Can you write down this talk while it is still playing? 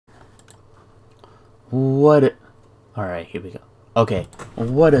What? Alright, here we go. Okay,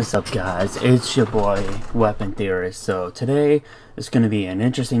 what is up, guys? It's your boy, Weapon Theorist. So today is going to be an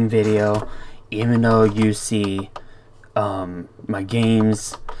interesting video, even though you see my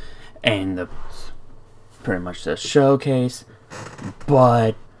games and pretty much the showcase,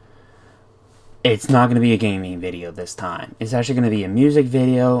 but it's not going to be a gaming video this time. It's actually going to be a music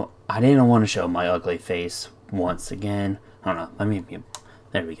video. I didn't want to show my ugly face once again. I don't know,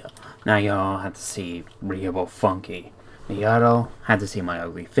 there we go. Now y'all have to see Real Funky. Y'all had to see my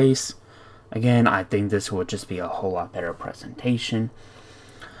ugly face. Again, I think this would just be a whole lot better presentation.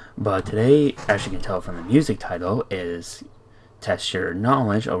 But today, as you can tell from the music title, is Test Your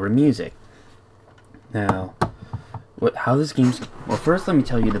Knowledge Over Music. Now, how this game's... Well, first let me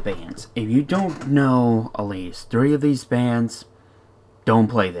tell you the bands. If you don't know at least 3 of these bands, don't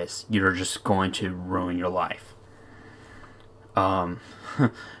play this. You're just going to ruin your life.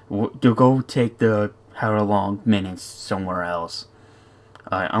 To go take the however long minutes somewhere else.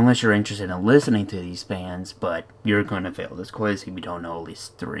 Unless you're interested in listening to these bands, but you're going to fail this quiz if you don't know at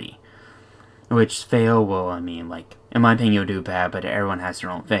least 3. Which fail, well, I mean, like, in my opinion, you'll do bad, but everyone has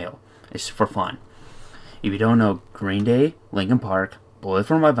their own fail. It's for fun. If you don't know Green Day, Linkin Park, Bullet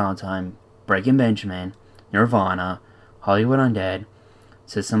for My Valentine, Breaking Benjamin, Nirvana, Hollywood Undead,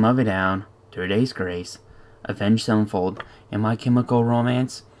 System of a Down, 3 Days Grace, Avenged Sevenfold, and My Chemical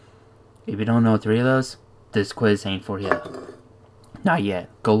Romance, if you don't know 3 of those, this quiz ain't for you. Not yet.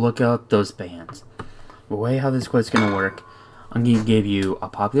 Go look up those bands. The way how this quiz is going to work, I'm going to give you a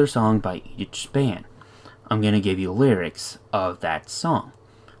popular song by each band. I'm going to give you lyrics of that song.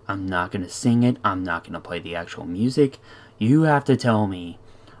 I'm not going to sing it. I'm not going to play the actual music. You have to tell me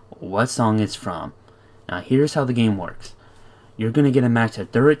what song it's from. Now here's how the game works. You're going to get a max of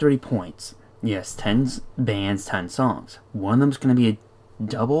 33 points. Yes, 10 bands, 10 songs. One of them's going to be a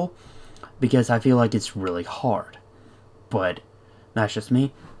double, because I feel like it's really hard. But that's just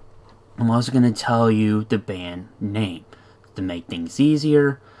me. I'm also going to tell you the band name to make things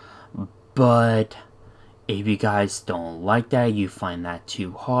easier. But if you guys don't like that, you find that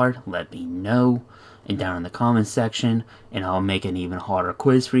too hard, let me know. And down in the comments section, and I'll make an even harder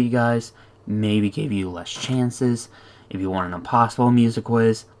quiz for you guys. Maybe give you less chances. If you want an impossible music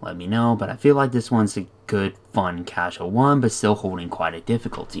quiz, let me know. But I feel like this one's a good, fun, casual one, but still holding quite a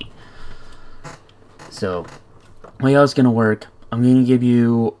difficulty. So, the way it's going to work, I'm going to give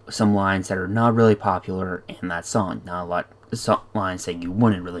you some lines that are not really popular in that song. Not a lot of lines that you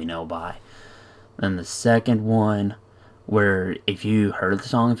wouldn't really know by. Then the second one, where if you heard the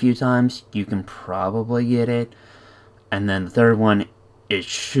song a few times, you can probably get it. And then the third one, it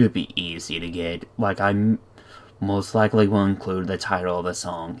should be easy to get. Like, I most likely will include the title of the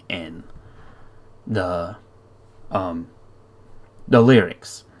song in the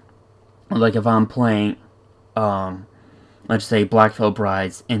lyrics. Like if I'm playing, let's say Black Veil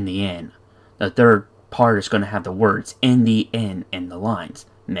Brides in the End, the third part is going to have the words in the end in the lines.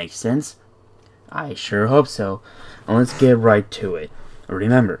 Makes sense? I sure hope so. And let's get right to it.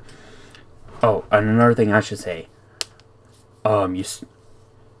 Remember, oh, and another thing I should say,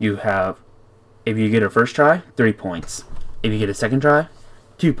 you have, if you get a first try, 3 points. If you get a second try,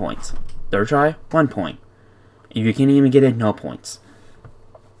 2 points. Third try, 1 point. If you can't even get it, no points.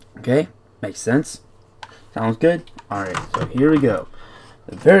 Okay? Makes sense? Sounds good? Alright, so here we go.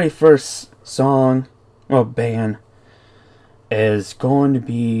 The very first song, or band, is going to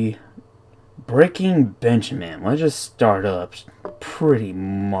be Breaking Benjamin. Let's just start up pretty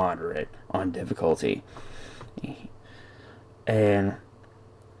moderate on difficulty. And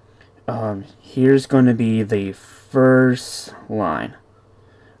here's going to be the first line.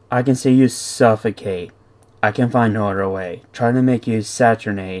 I can see you suffocate. I can find no other way. Try to make you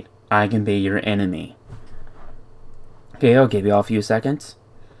saturnate. I can be your enemy. Okay, I'll give you all a few seconds.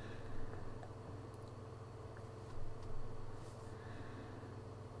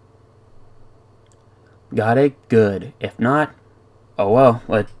 Got it? Good. If not, oh well,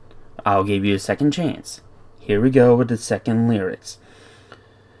 I'll give you a second chance. Here we go with the second lyrics.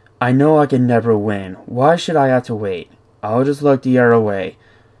 I know I can never win. Why should I have to wait? I'll just look the other way.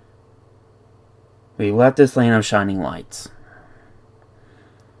 We left this land of shining lights.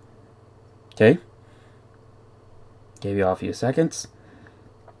 Okay? Gave you all a few seconds.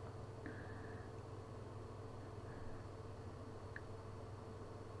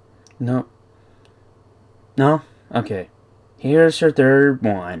 No. No? Okay. Here's your third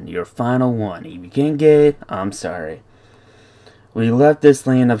one. Your final one. If you can't get it, I'm sorry. We left this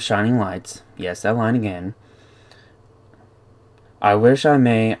land of shining lights. Yes, that line again. I wish I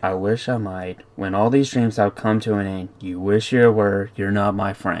may, I wish I might. When all these dreams have come to an end, you wish you were, you're not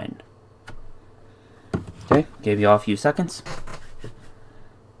my friend. Okay, gave you all a few seconds.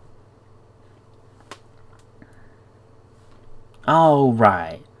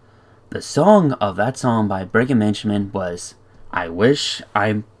 Alright. The song of that song by Breaking Benjamin was I Wish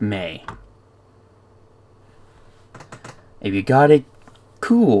I May. If you got it,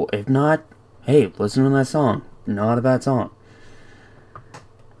 cool. If not, hey, listen to that song. Not a bad song.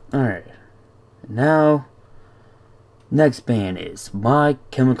 Alright. Now, next band is My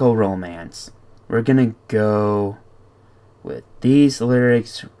Chemical Romance. We're gonna go with these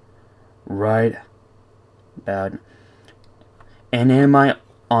lyrics right about. And in my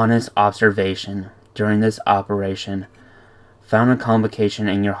honest observation during this operation, found a complication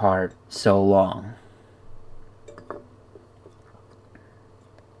in your heart so long.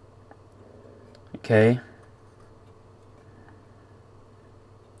 Okay.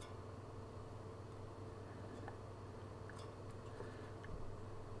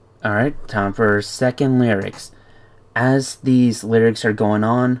 Alright, time for second lyrics. As these lyrics are going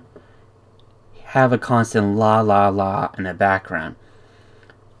on, have a constant la la la in the background.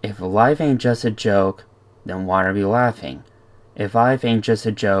 If life ain't just a joke, then why are we laughing? If life ain't just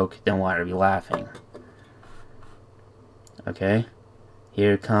a joke, then why are we laughing? Okay,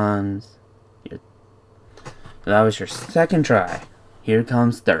 here comes. That was your second try. Here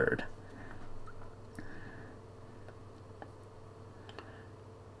comes third.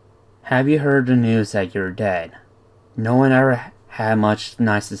 Have you heard the news that you're dead? No one ever had much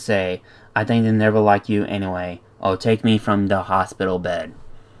nice to say. I think they never liked you anyway. Oh, take me from the hospital bed.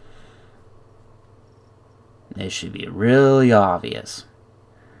 This should be really obvious.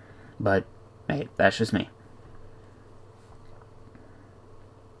 But, hey, that's just me.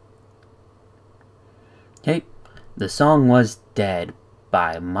 Hey, the song was Dead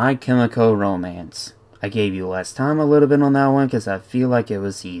by My Chemical Romance. I gave you less time a little bit on that one because I feel like it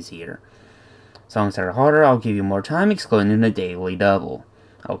was easier. Songs that are harder, I'll give you more time, excluding the daily double.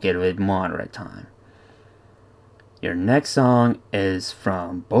 I'll give it moderate time. Your next song is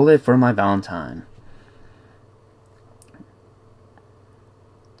from Bullet for My Valentine.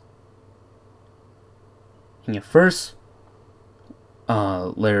 And your first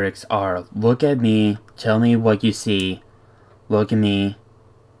lyrics are, look at me, tell me what you see, look at me,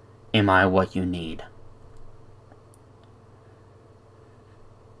 am I what you need?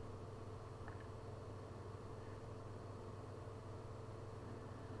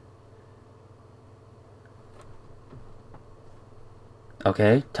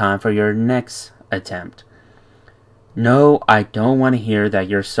 Okay, time for your next attempt. No, I don't want to hear that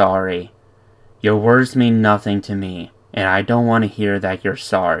you're sorry. Your words mean nothing to me, and I don't want to hear that you're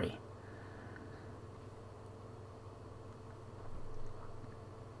sorry.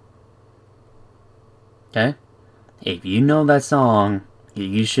 Okay? If you know that song,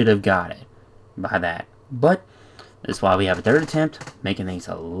 you should have got it by that. But that's why we have a third attempt, making things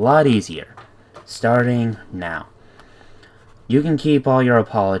a lot easier. Starting now. You can keep all your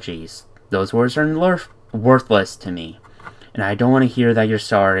apologies. Those words are worthless to me. And I don't want to hear that you're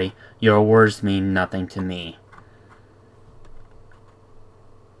sorry. Your words mean nothing to me.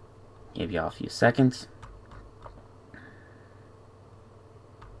 Give y'all a few seconds.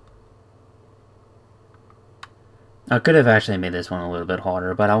 I could have actually made this one a little bit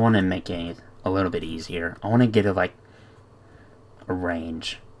harder, but I want to make it a little bit easier. I want to get it like a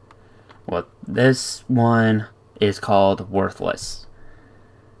range. Well, this one is called Worthless.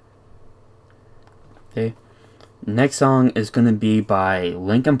 Okay. Next song is going to be by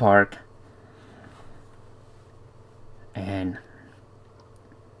Linkin Park. And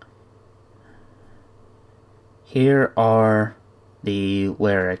here are the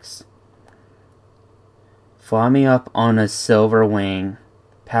lyrics. Fly me up on a silver wing,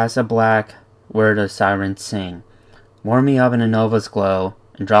 past a black where the sirens sing. Warm me up in a nova's glow,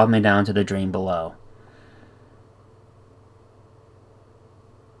 and drop me down to the dream below.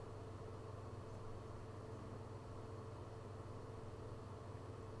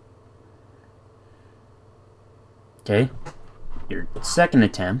 Okay, your second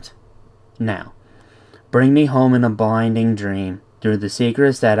attempt. Now, bring me home in a blinding dream, through the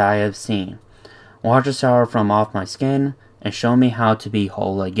secrets that I have seen. Wash the sorrow from off my skin, and show me how to be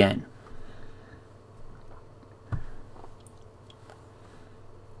whole again.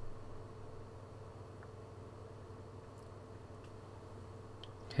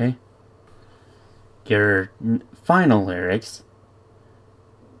 Okay. Your final lyrics.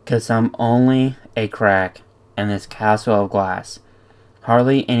 'Cause I'm only a crack in this castle of glass.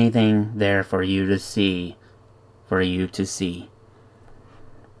 Hardly anything there for you to see. For you to see.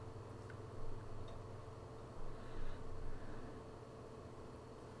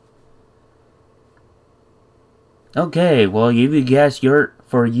 Okay, well, if you guess you're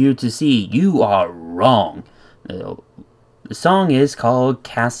for you to see, you are wrong. The song is called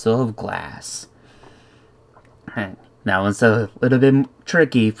Castle of Glass. That one's a little bit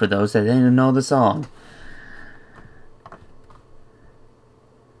tricky for those that didn't know the song.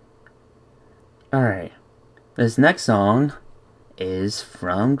 Alright, this next song is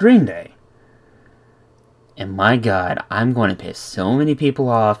from Green Day. And my god, I'm going to piss so many people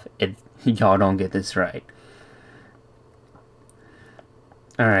off if y'all don't get this right.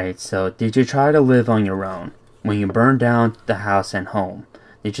 Alright, so did you try to live on your own when you burned down the house and home?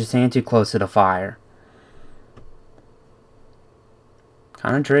 Did you stand too close to the fire?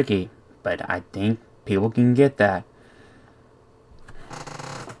 Kinda tricky, but I think people can get that.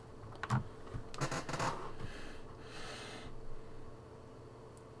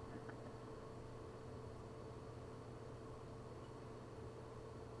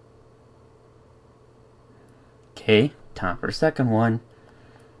 Okay, time for the second one.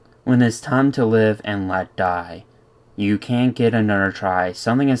 When it's time to live and let die, you can't get another try.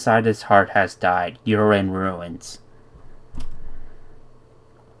 Something inside his heart has died. You're in ruins.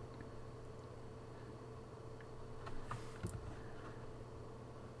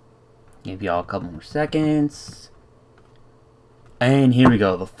 Give y'all a couple more seconds. And here we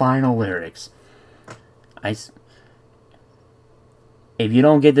go, the final lyrics. If you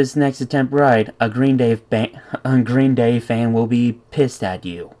don't get this next attempt right, a Green Day fan will be pissed at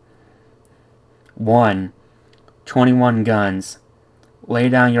you. 1. 21 guns. Lay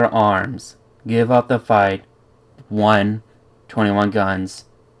down your arms. Give up the fight. 1. 21 guns.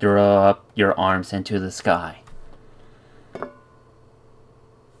 Throw up your arms into the sky.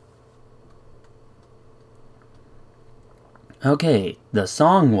 Okay, the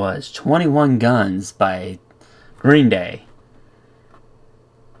song was 21 Guns by Green Day.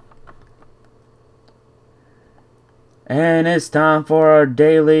 And it's time for our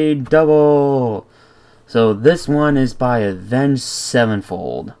daily double. So this one is by Avenged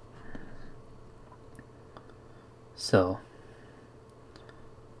Sevenfold. So,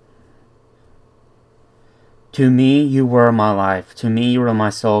 to me you were my life, to me you were my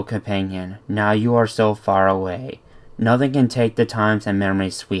sole companion. Now you are so far away. Nothing can take the times and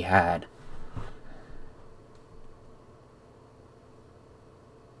memories we had.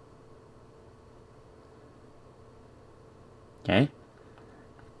 Okay.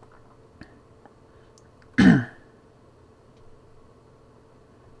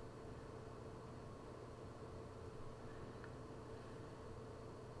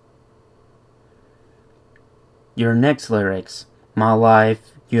 Your next lyrics. My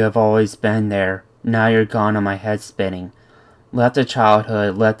life, you have always been there. Now you're gone and my head spinning. Let the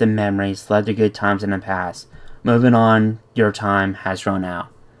childhood, let the memories, let the good times in the past. Moving on, your time has run out.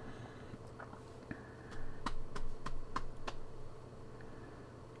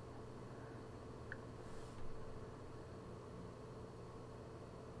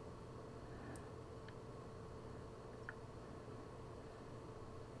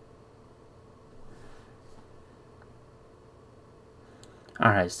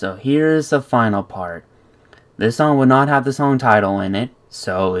 Alright, so here's the final part. This song will not have the song title in it,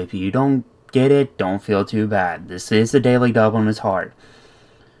 so if you don't get it, don't feel too bad. This is the Daily Double and it's hard.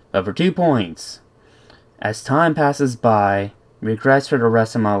 But for 2 points, as time passes by, regrets for the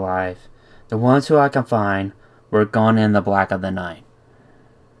rest of my life, the ones who I can find, were gone in the black of the night.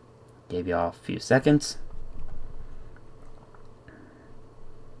 Gave y'all a few seconds.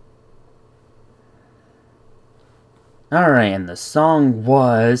 Alright, and the song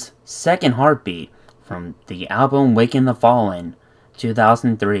was Second Heartbeat from the album Waking the Fallen,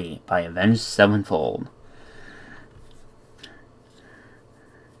 2003 by Avenged Sevenfold.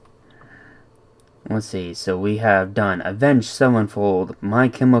 Let's see, so we have done Avenged Sevenfold, My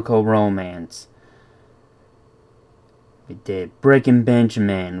Chemical Romance. We did Breaking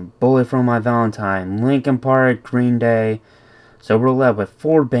Benjamin, Bullet for My Valentine, Linkin Park, Green Day. So we're left with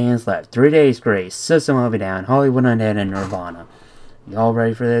 4 bands left. 3 Days Grace, System of a Down, Hollywood Undead, and Nirvana. Y'all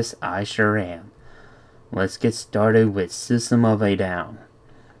ready for this? I sure am. Let's get started with System of a Down.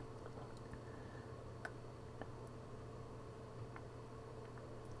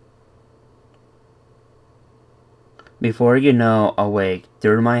 Before you know, awake,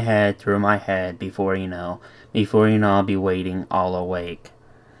 through my head, before you know, I'll be waiting, all awake.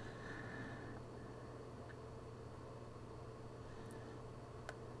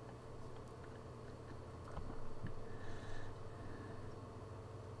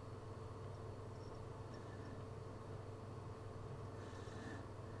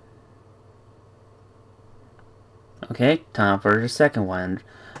 Okay, time for the second one.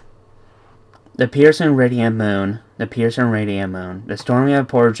 The piercing radiant moon, the piercing radiant moon, the storming of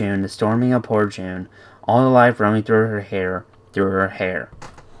poor June, the storming of poor June, all the life running through her hair, through her hair.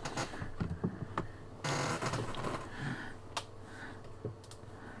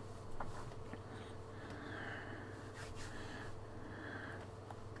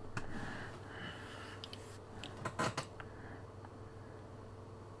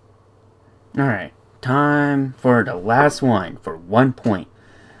 Alright, time for the last one for 1 point.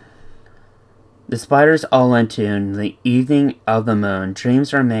 The spiders all in tune, the evening of the moon,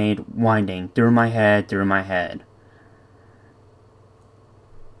 dreams are made winding through my head, through my head.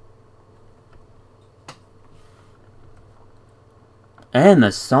 And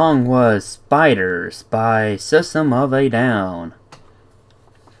the song was Spiders by System of a Down.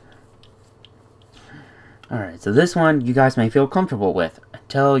 Alright, so this one you guys may feel comfortable with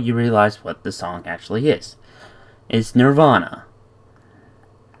until you realize what the song actually is. It's Nirvana.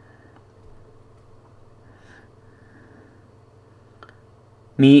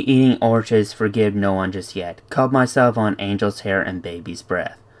 Me eating orchids, forgive no one just yet. Cut myself on angel's hair and baby's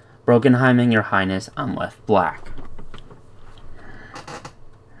breath. Broken hymen, your highness, I'm left black.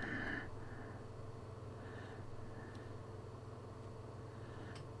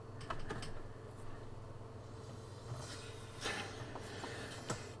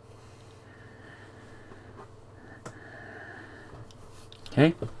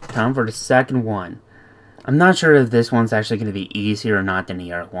 Okay, time for the second one. I'm not sure if this one's actually going to be easier or not than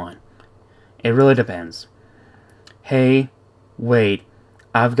the other one. It really depends. Hey, wait,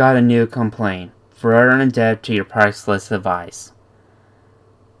 I've got a new complaint. Forever in debt to your priceless advice.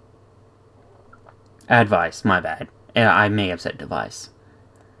 Advice, my bad. I may have said device.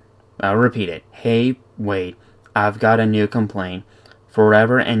 I'll repeat it. Hey, wait, I've got a new complaint.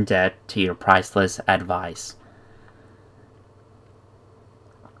 Forever in debt to your priceless advice.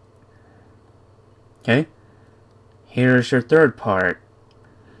 Okay, here's your third part.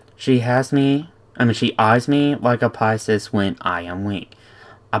 She eyes me like a Pisces when I am weak.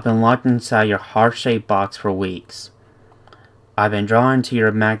 I've been locked inside your heart-shaped box for weeks. I've been drawn to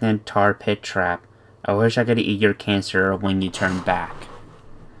your magnet tar pit trap. I wish I could eat your cancer when you turn back.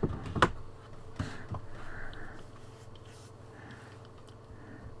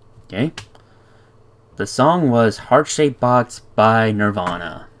 Okay, the song was Heart-Shaped Box by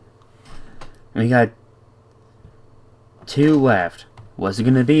Nirvana. We got 2 left. What's it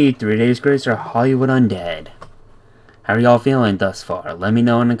gonna be? 3 Days Grace or Hollywood Undead? How are y'all feeling thus far? Let me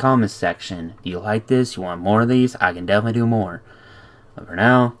know in the comments section. Do you like this? You want more of these? I can definitely do more. But for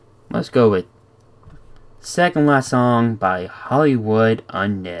now, let's go with second last song by Hollywood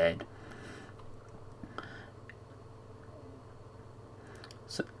Undead.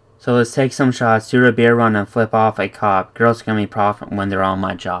 So let's take some shots, do a beer run and flip off a cop. Girls can be profit when they're on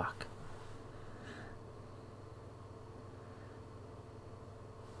my jock.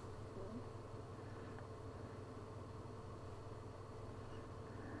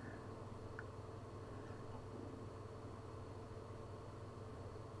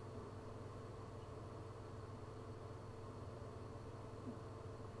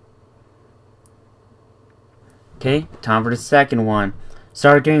 Okay, time for the second one.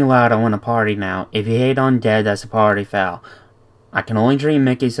 Start getting loud, I want to party now. If you hate Undead, that's a party foul. I can only drink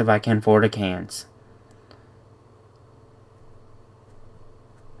Mickey's if I can afford the cans.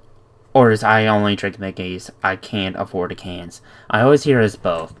 Or is I only drink Mickey's, I can't afford the cans. I always hear it's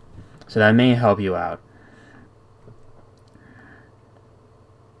both. So that may help you out.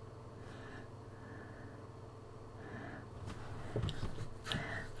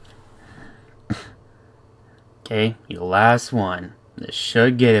 Okay, your last one. This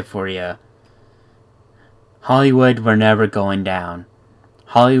should get it for you. Hollywood, we're never going down.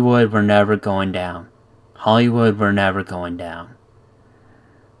 Hollywood, we're never going down. Hollywood, we're never going down.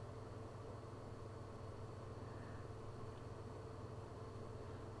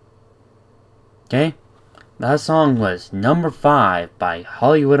 Okay, that song was number 5 by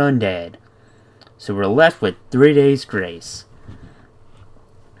Hollywood Undead. So we're left with 3 Days Grace.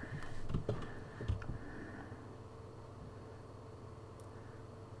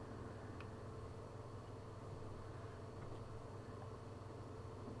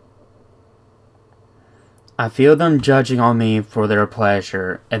 I feel them judging on me for their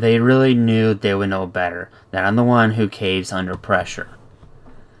pleasure. If they really knew, they would know better. That I'm the one who caves under pressure.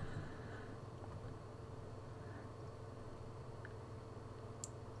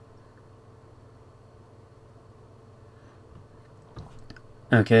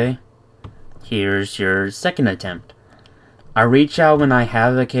 Okay, here's your second attempt. I reach out when I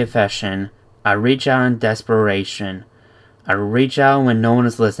have a confession. I reach out in desperation. I reach out when no one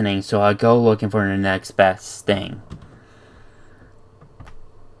is listening, so I go looking for the next best thing.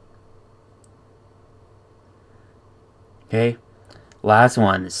 Okay? Last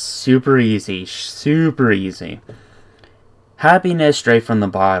one is super easy. Super easy. Happiness straight from the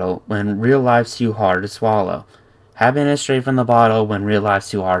bottle when real life's too hard to swallow. Happiness straight from the bottle when real life's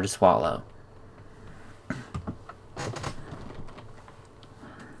too hard to swallow.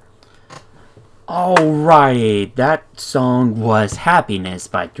 Alrighty, that song was Happiness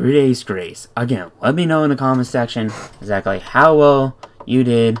by 3 Days Grace. Again, let me know in the comment section exactly how well you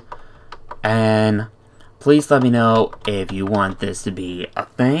did, and please let me know if you want this to be a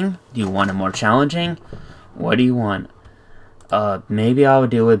thing. Do you want it more challenging? What do you want? Maybe I'll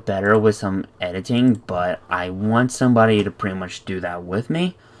do it better with some editing, but I want somebody to pretty much do that with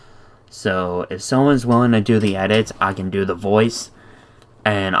me. So if someone's willing to do the edits, I can do the voice.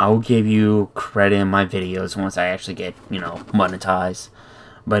 And I'll give you credit in my videos once I actually get, monetized.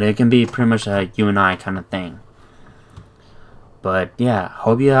 But it can be pretty much a you and I kind of thing. But yeah,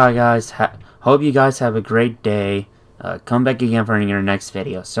 hope you guys have a great day. Come back again for your next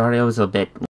video. Sorry I was a bit